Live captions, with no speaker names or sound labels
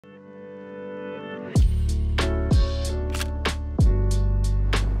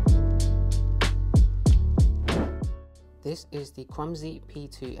This is the Kwumsy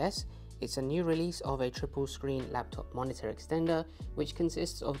P2S. It's a new release of a triple screen laptop monitor extender, which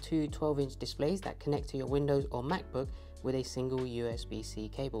consists of two 12-inch displays that connect to your Windows or MacBook with a single USB-C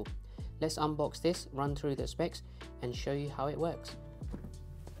cable. Let's unbox this, run through the specs, and show you how it works.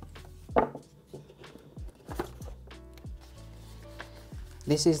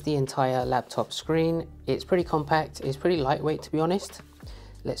 This is the entire laptop screen. It's pretty compact, it's pretty lightweight to be honest.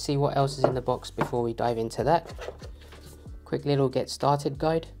 Let's see what else is in the box before we dive into that. Quick little get started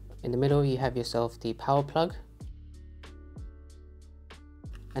guide. In the middle you have yourself the power plug.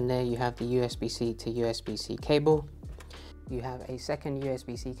 And there you have the USB-C to USB-C cable. You have a second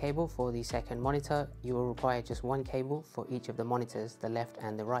USB-C cable for the second monitor. You will require just one cable for each of the monitors, the left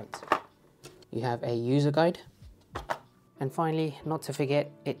and the right. You have a user guide. And finally, not to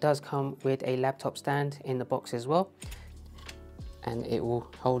forget, it does come with a laptop stand in the box as well. And it will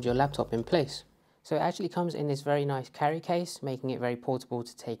hold your laptop in place. So it actually comes in this very nice carry case, making it very portable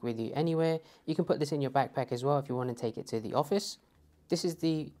to take with you anywhere. You can put this in your backpack as well if you want to take it to the office. This is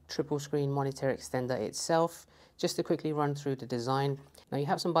the triple screen monitor extender itself. Just to quickly run through the design. Now you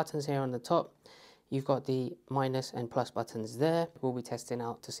have some buttons here on the top. You've got the minus and plus buttons there. We'll be testing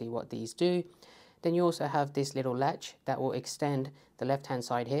out to see what these do. Then you also have this little latch that will extend the left hand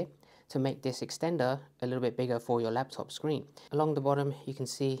side here to make this extender a little bit bigger for your laptop screen. Along the bottom you can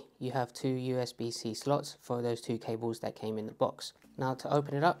see you have two USB-C slots for those two cables that came in the box. Now to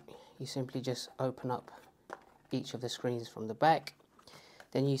open it up, you simply just open up each of the screens from the back.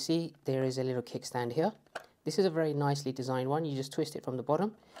 Then you see there is a little kickstand here. This is a very nicely designed one. You just twist it from the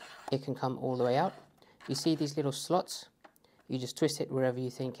bottom. It can come all the way out. You see these little slots. You just twist it wherever you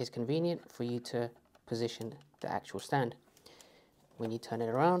think is convenient for you to position the actual stand. When you turn it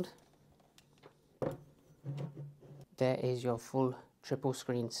around, there is your full triple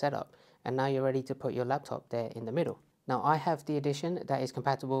screen setup. And now you're ready to put your laptop there in the middle. Now I have the edition that is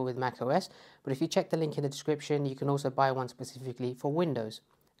compatible with macOS, but if you check the link in the description, you can also buy one specifically for Windows.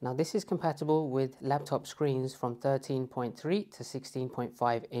 Now this is compatible with laptop screens from 13.3 to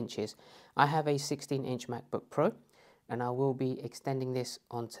 16.5 inches. I have a 16-inch MacBook Pro, and I will be extending this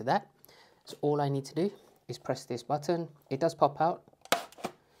onto that. So all I need to do is press this button. It does pop out,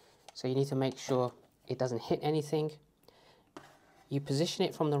 so you need to make sure it doesn't hit anything. You position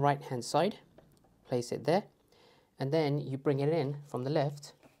it from the right hand side, place it there, and then you bring it in from the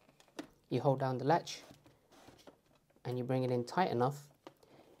left. You hold down the latch and you bring it in tight enough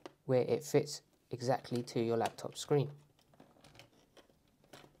where it fits exactly to your laptop screen.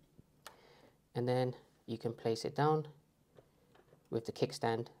 And then you can place it down with the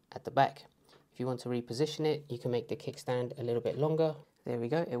kickstand at the back. If you want to reposition it, you can make the kickstand a little bit longer. There we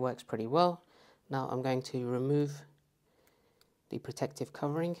go, it works pretty well. Now I'm going to remove the protective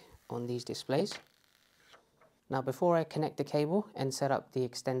covering on these displays. Now before I connect the cable and set up the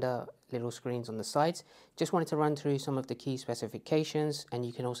extender little screens on the sides, just wanted to run through some of the key specifications, and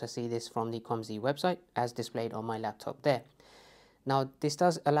you can also see this from the Kwumsy website as displayed on my laptop there. Now this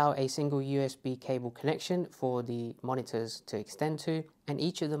does allow a single USB cable connection for the monitors to extend to, and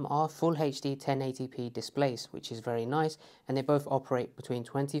each of them are full HD 1080p displays, which is very nice, and they both operate between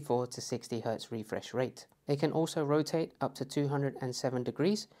 24 to 60 Hz refresh rate. They can also rotate up to 207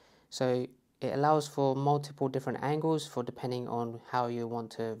 degrees, so it allows for multiple different angles for depending on how you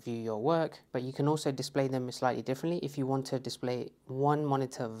want to view your work, but you can also display them slightly differently. If you want to display one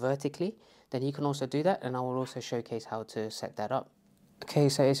monitor vertically, then you can also do that, and I will also showcase how to set that up. Okay,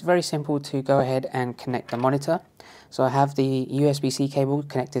 so it's very simple to go ahead and connect the monitor. So I have the USB-C cable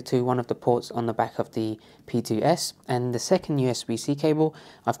connected to one of the ports on the back of the P2S, and the second USB-C cable,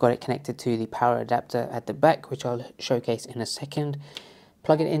 I've got it connected to the power adapter at the back, which I'll showcase in a second.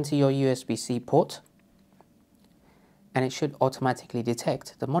 Plug it into your USB-C port, and it should automatically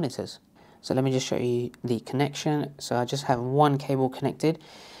detect the monitors. So let me just show you the connection. So I just have one cable connected,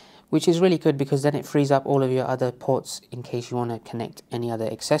 which is really good because then it frees up all of your other ports in case you want to connect any other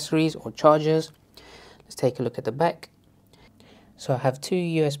accessories or chargers. Let's take a look at the back. So I have two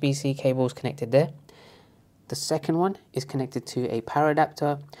USB-C cables connected there. The second one is connected to a power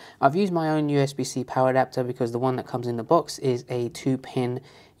adapter. I've used my own USB-C power adapter because the one that comes in the box is a 2-pin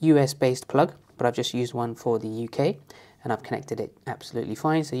US based plug, but I've just used one for the UK and I've connected it absolutely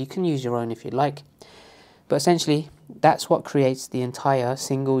fine, so you can use your own if you like. But essentially that's what creates the entire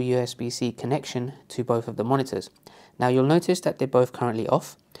single USB-C connection to both of the monitors. Now you'll notice that they're both currently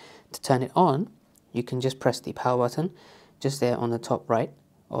off. To turn it on, you can just press the power button just there on the top right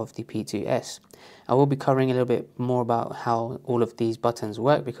of the P2S. I will be covering a little bit more about how all of these buttons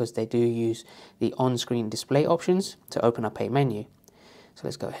work because they do use the on-screen display options to open up a menu. So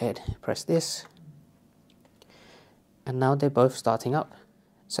let's go ahead, press this, and now they're both starting up.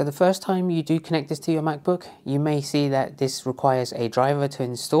 So the first time you do connect this to your MacBook, you may see that this requires a driver to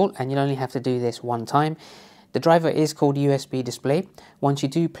install, and you'll only have to do this one time. The driver is called USB display. Once you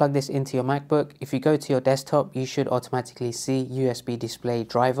do plug this into your MacBook, if you go to your desktop, you should automatically see USB display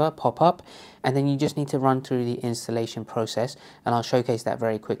driver pop up, and then you just need to run through the installation process, and I'll showcase that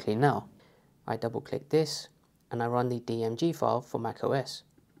very quickly now. I double click this and I run the DMG file for macOS.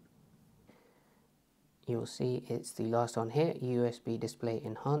 You'll see it's the last one here, USB display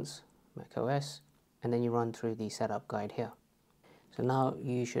enhance macOS, and then you run through the setup guide here. So now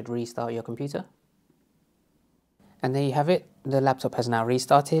you should restart your computer. And there you have it, the laptop has now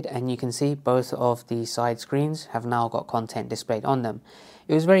restarted, and you can see both of the side screens have now got content displayed on them.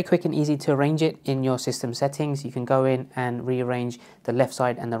 It was very quick and easy to arrange it in your system settings. You can go in and rearrange the left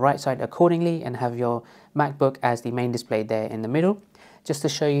side and the right side accordingly and have your MacBook as the main display there in the middle. Just to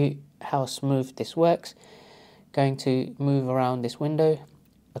show you how smooth this works, going to move around this window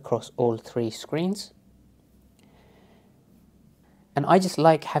across all three screens. And I just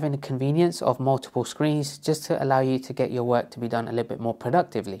like having the convenience of multiple screens just to allow you to get your work to be done a little bit more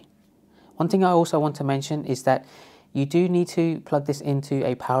productively. One thing I also want to mention is that you do need to plug this into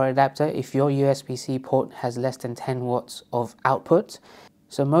a power adapter if your USB-C port has less than 10 watts of output.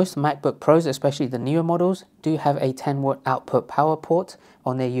 So most MacBook Pros, especially the newer models, do have a 10 watt output power port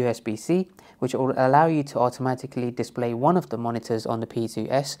on their USB-C, which will allow you to automatically display one of the monitors on the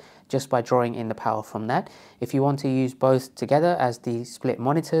P2S just by drawing in the power from that. If you want to use both together as the split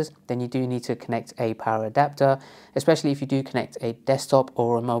monitors, then you do need to connect a power adapter, especially if you do connect a desktop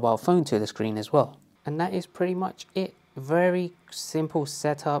or a mobile phone to the screen as well. And that is pretty much it. Very simple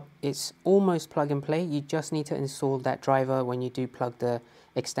setup. It's almost plug and play. You just need to install that driver when you do plug the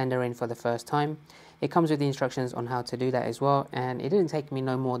extender in for the first time. It comes with the instructions on how to do that as well, and it didn't take me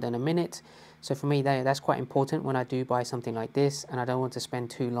no more than a minute. So for me, that's quite important when I do buy something like this, and I don't want to spend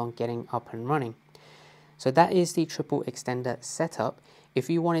too long getting up and running. So that is the triple extender setup. If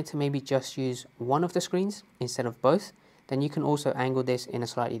you wanted to maybe just use one of the screens instead of both, then you can also angle this in a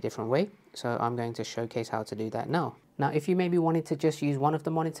slightly different way. So I'm going to showcase how to do that now. Now, if you maybe wanted to just use one of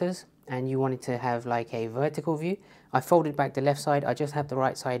the monitors and you wanted to have like a vertical view, I folded back the left side. I just have the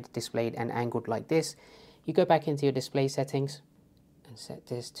right side displayed and angled like this. You go back into your display settings and set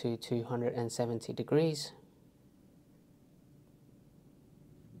this to 270 degrees.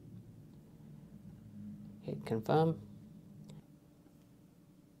 Hit confirm.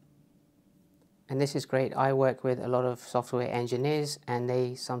 And this is great. I work with a lot of software engineers, and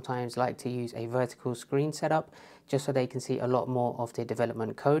they sometimes like to use a vertical screen setup just so they can see a lot more of their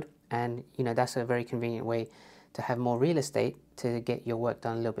development code. And you know, that's a very convenient way to have more real estate to get your work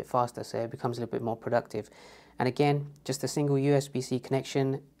done a little bit faster, so it becomes a little bit more productive. And again, just a single USB-C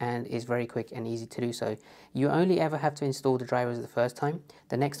connection, and is very quick and easy to do so. You only ever have to install the drivers the first time.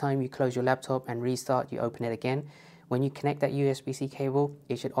 The next time you close your laptop and restart, you open it again. When you connect that USB-C cable,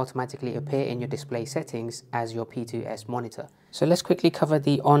 it should automatically appear in your display settings as your P2S monitor. So let's quickly cover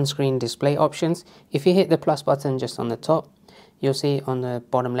the on-screen display options. If you hit the plus button just on the top, you'll see on the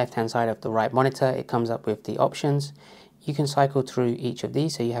bottom left-hand side of the right monitor, it comes up with the options. You can cycle through each of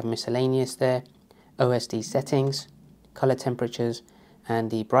these, so you have miscellaneous there, OSD settings, color temperatures, and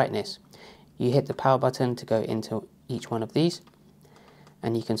the brightness. You hit the power button to go into each one of these,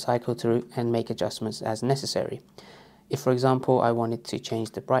 and you can cycle through and make adjustments as necessary. If, for example, I wanted to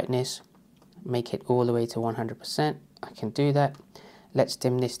change the brightness, make it all the way to 100%, I can do that. Let's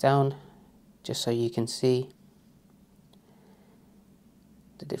dim this down just so you can see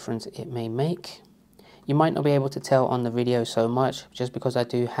the difference it may make. You might not be able to tell on the video so much, just because I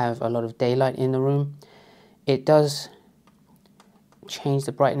do have a lot of daylight in the room. It does change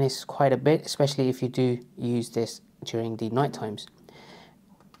the brightness quite a bit, especially if you do use this during the night times.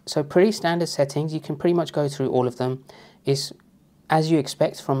 So pretty standard settings, you can pretty much go through all of them. It's as you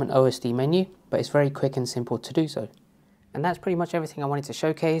expect from an OSD menu, but it's very quick and simple to do so. And that's pretty much everything I wanted to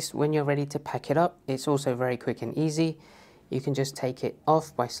showcase. When you're ready to pack it up, it's also very quick and easy. You can just take it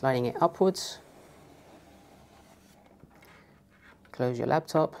off by sliding it upwards. Close your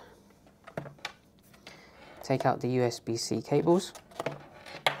laptop. Take out the USB-C cables.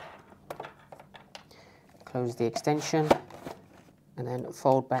 Close the extension. And then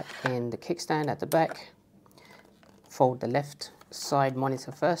fold back in the kickstand at the back. Fold the left side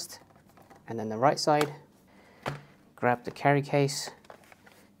monitor first, and then the right side. Grab the carry case,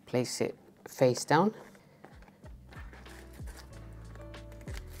 place it face down.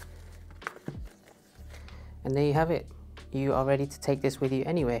 And there you have it. You are ready to take this with you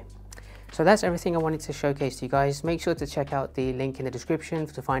anywhere. So that's everything I wanted to showcase to you guys. Make sure to check out the link in the description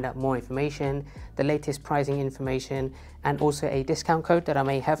to find out more information, the latest pricing information, and also a discount code that I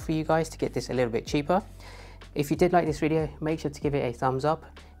may have for you guys to get this a little bit cheaper. If you did like this video, make sure to give it a thumbs up.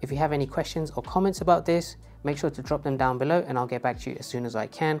 If you have any questions or comments about this, make sure to drop them down below and I'll get back to you as soon as I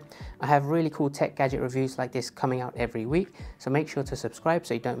can. I have really cool tech gadget reviews like this coming out every week, so make sure to subscribe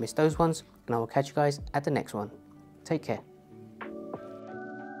so you don't miss those ones, and I will catch you guys at the next one. Take care.